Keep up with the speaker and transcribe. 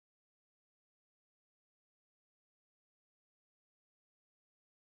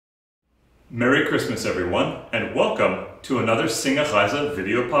Merry Christmas, everyone, and welcome to another Singerreise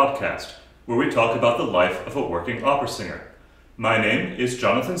video podcast, where we talk about the life of a working opera singer. My name is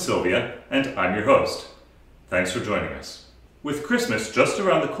Sarah Silvia, and I'm your host. Thanks for joining us. With Christmas just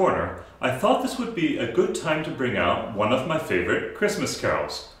around the corner, I thought this would be a good time to bring out one of my favorite Christmas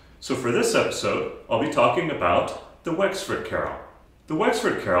carols. So for this episode, I'll be talking about the Wexford Carol. The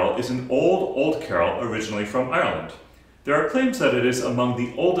Wexford Carol is an old carol originally from Ireland. There are claims that it is among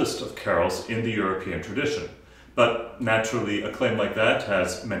the oldest of carols in the European tradition, but naturally a claim like that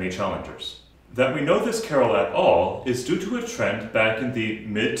has many challengers. That we know this carol at all is due to a trend back in the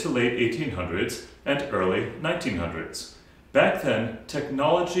mid to late 1800s and early 1900s. Back then,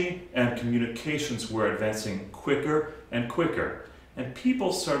 technology and communications were advancing quicker and quicker, and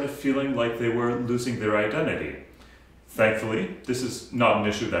people started feeling like they were losing their identity. Thankfully, this is not an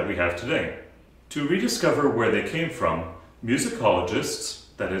issue that we have today. To rediscover where they came from, musicologists,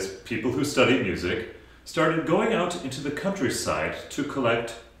 that is, people who study music, started going out into the countryside to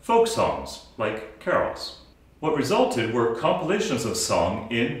collect folk songs, like carols. What resulted were compilations of song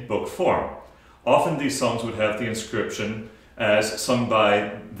in book form. Often these songs would have the inscription as sung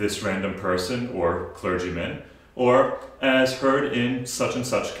by this random person or clergyman, or as heard in such and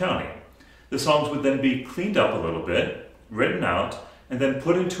such county. The songs would then be cleaned up a little bit, written out, and then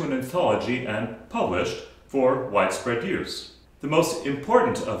put into an anthology and published for widespread use. The most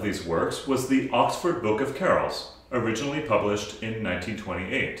important of these works was the Oxford Book of Carols, originally published in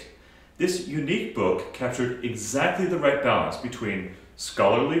 1928. This unique book captured exactly the right balance between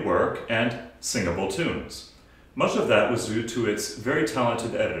scholarly work and singable tunes. Much of that was due to its very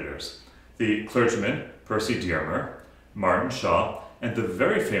talented editors, the clergyman Percy Dearmer, Martin Shaw, and the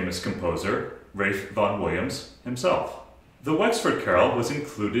very famous composer Ralph Vaughan Williams himself. The Wexford Carol was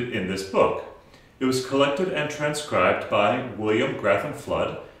included in this book. It was collected and transcribed by William Gratham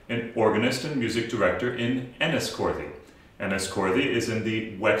Flood, an organist and music director in Enniscorthy. Enniscorthy is in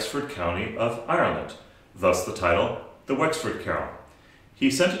the Wexford County of Ireland, thus the title, The Wexford Carol.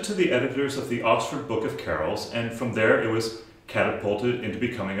 He sent it to the editors of the Oxford Book of Carols, and from there it was catapulted into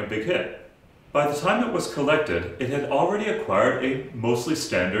becoming a big hit. By the time it was collected, it had already acquired a mostly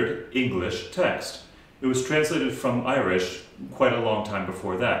standard English text. It was translated from Irish quite a long time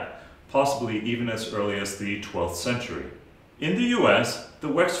before that, possibly even as early as the 12th century. In the US, the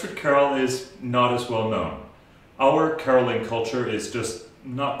Wexford Carol is not as well known. Our caroling culture is just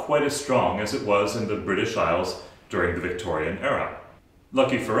not quite as strong as it was in the British Isles during the Victorian era.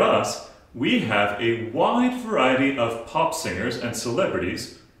 Lucky for us, we have a wide variety of pop singers and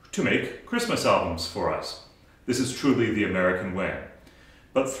celebrities to make Christmas albums for us. This is truly the American way.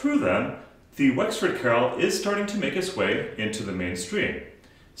 But through them, the Wexford Carol is starting to make its way into the mainstream.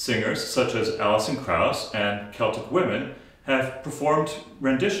 Singers such as Alison Krauss and Celtic Women have performed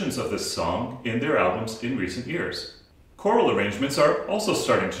renditions of this song in their albums in recent years. Choral arrangements are also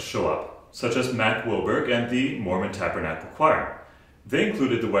starting to show up, such as Mac Wilberg and the Mormon Tabernacle Choir. They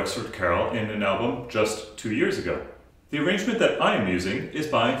included the Wexford Carol in an album just 2 years ago. The arrangement that I am using is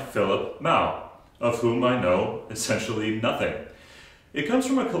by Philip Mao, of whom I know essentially nothing. It comes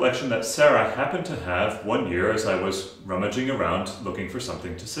from a collection that Sarah happened to have one year as I was rummaging around looking for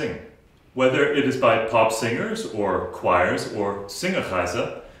something to sing. Whether it is by pop singers or choirs or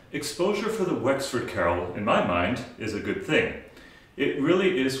Singerreise, exposure for the Wexford Carol, in my mind, is a good thing. It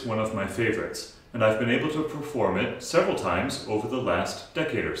really is one of my favorites, and I've been able to perform it several times over the last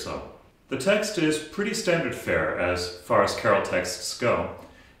decade or so. The text is pretty standard fare as far as carol texts go.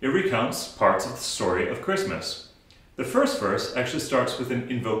 It recounts parts of the story of Christmas. The first verse actually starts with an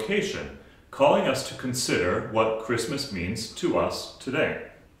invocation, calling us to consider what Christmas means to us today.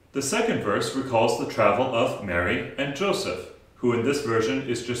 The second verse recalls the travel of Mary and Joseph, who in this version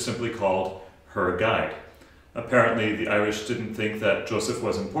is just simply called her guide. Apparently, the Irish didn't think that Joseph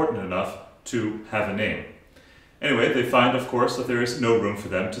was important enough to have a name. Anyway, they find, of course, that there is no room for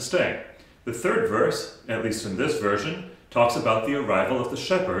them to stay. The third verse, at least in this version, talks about the arrival of the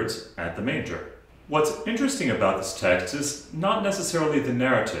shepherds at the manger. What's interesting about this text is not necessarily the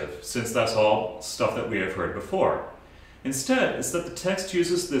narrative, since that's all stuff that we have heard before. Instead, it's that the text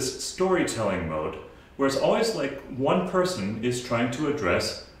uses this storytelling mode, where it's always like one person is trying to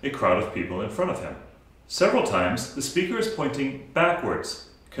address a crowd of people in front of him. Several times, the speaker is pointing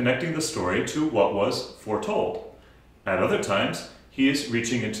backwards, connecting the story to what was foretold. At other times, he is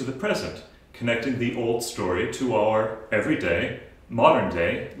reaching into the present, connecting the old story to our everyday,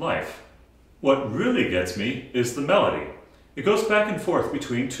 modern-day life. What really gets me is the melody. It goes back and forth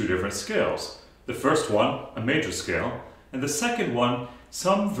between two different scales. The first one, a major scale, and the second one,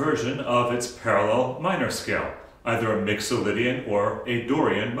 some version of its parallel minor scale, either a Mixolydian or a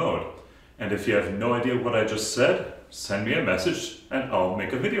Dorian mode. And if you have no idea what I just said, send me a message and I'll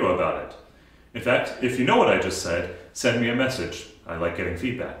make a video about it. In fact, if you know what I just said, send me a message. I like getting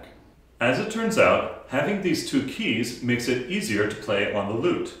feedback. As it turns out, having these two keys makes it easier to play on the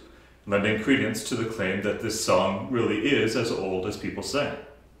lute, lending credence to the claim that this song really is as old as people say.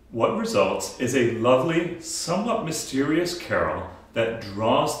 What results is a lovely, somewhat mysterious carol that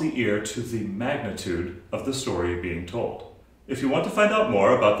draws the ear to the magnitude of the story being told. If you want to find out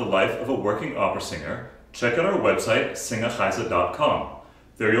more about the life of a working opera singer, check out our website, singerreise.com.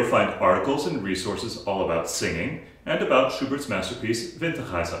 There you'll find articles and resources all about singing and about Schubert's masterpiece,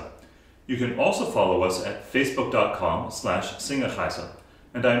 Winterreise. You can also follow us at facebook.com/Singerreise.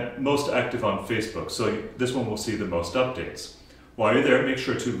 And I'm most active on Facebook, so this one will see the most updates. While you're there, make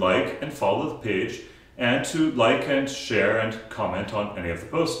sure to like and follow the page, and to like and share and comment on any of the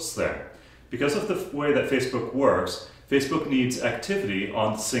posts there. Because of the way that Facebook works, Facebook needs activity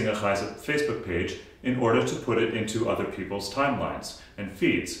on the Singerreise Facebook page in order to put it into other people's timelines and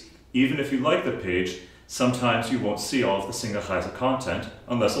feeds. Even if you like the page, sometimes you won't see all of the Singerreise content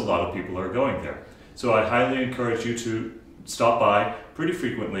unless a lot of people are going there. So I highly encourage you to stop by pretty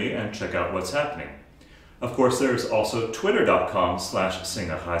frequently and check out what's happening. Of course, there's also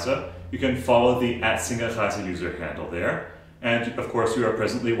twitter.com/Singerreise. You can follow the @Singerreise user handle there. And of course, you are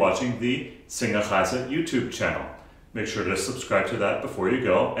presently watching the Singerreise YouTube channel. Make sure to subscribe to that before you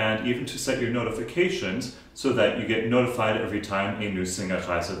go, and even to set your notifications so that you get notified every time a new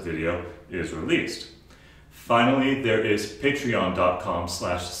Singerreise video is released. Finally, there is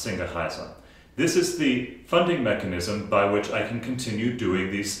patreon.com/Singerreise. This is the funding mechanism by which I can continue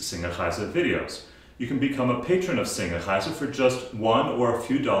doing these Singerreise videos. You can become a patron of Singerreise for just $1 or a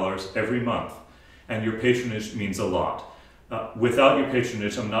few dollars every month, and your patronage means a lot. Without your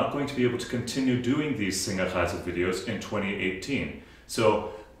patronage, I'm not going to be able to continue doing these Singerreise videos in 2018.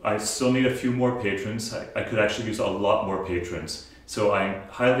 So I still need a few more patrons. I could actually use a lot more patrons. So I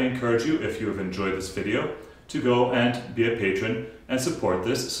highly encourage you, if you have enjoyed this video, to go and be a patron and support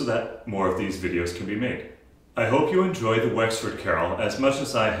this so that more of these videos can be made. I hope you enjoy the Wexford Carol as much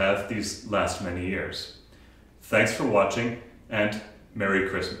as I have these last many years. Thanks for watching, and Merry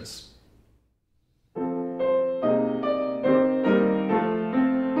Christmas.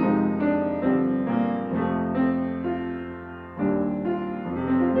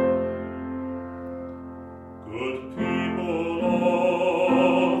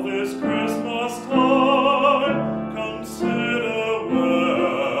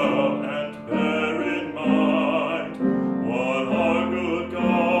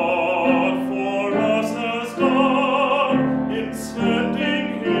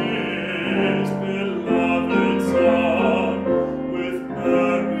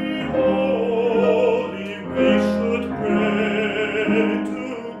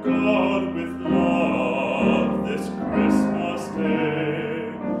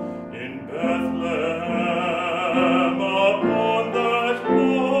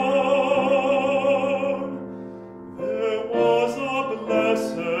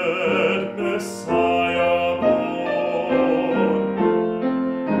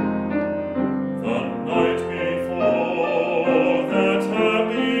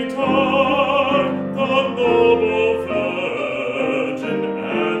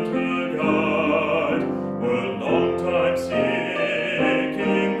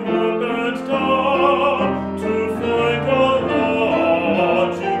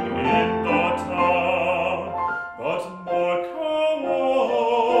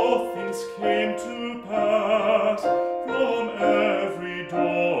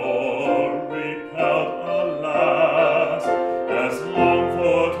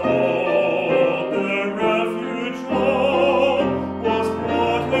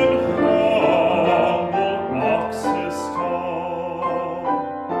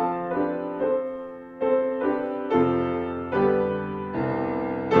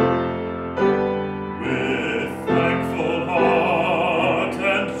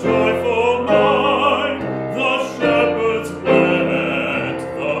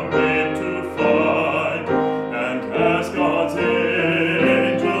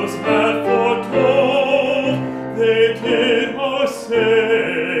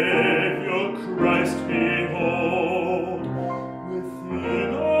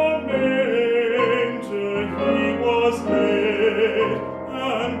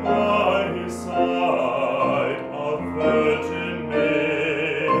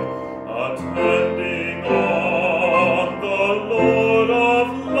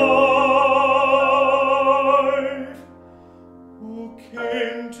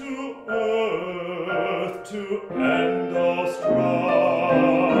 Came to earth to end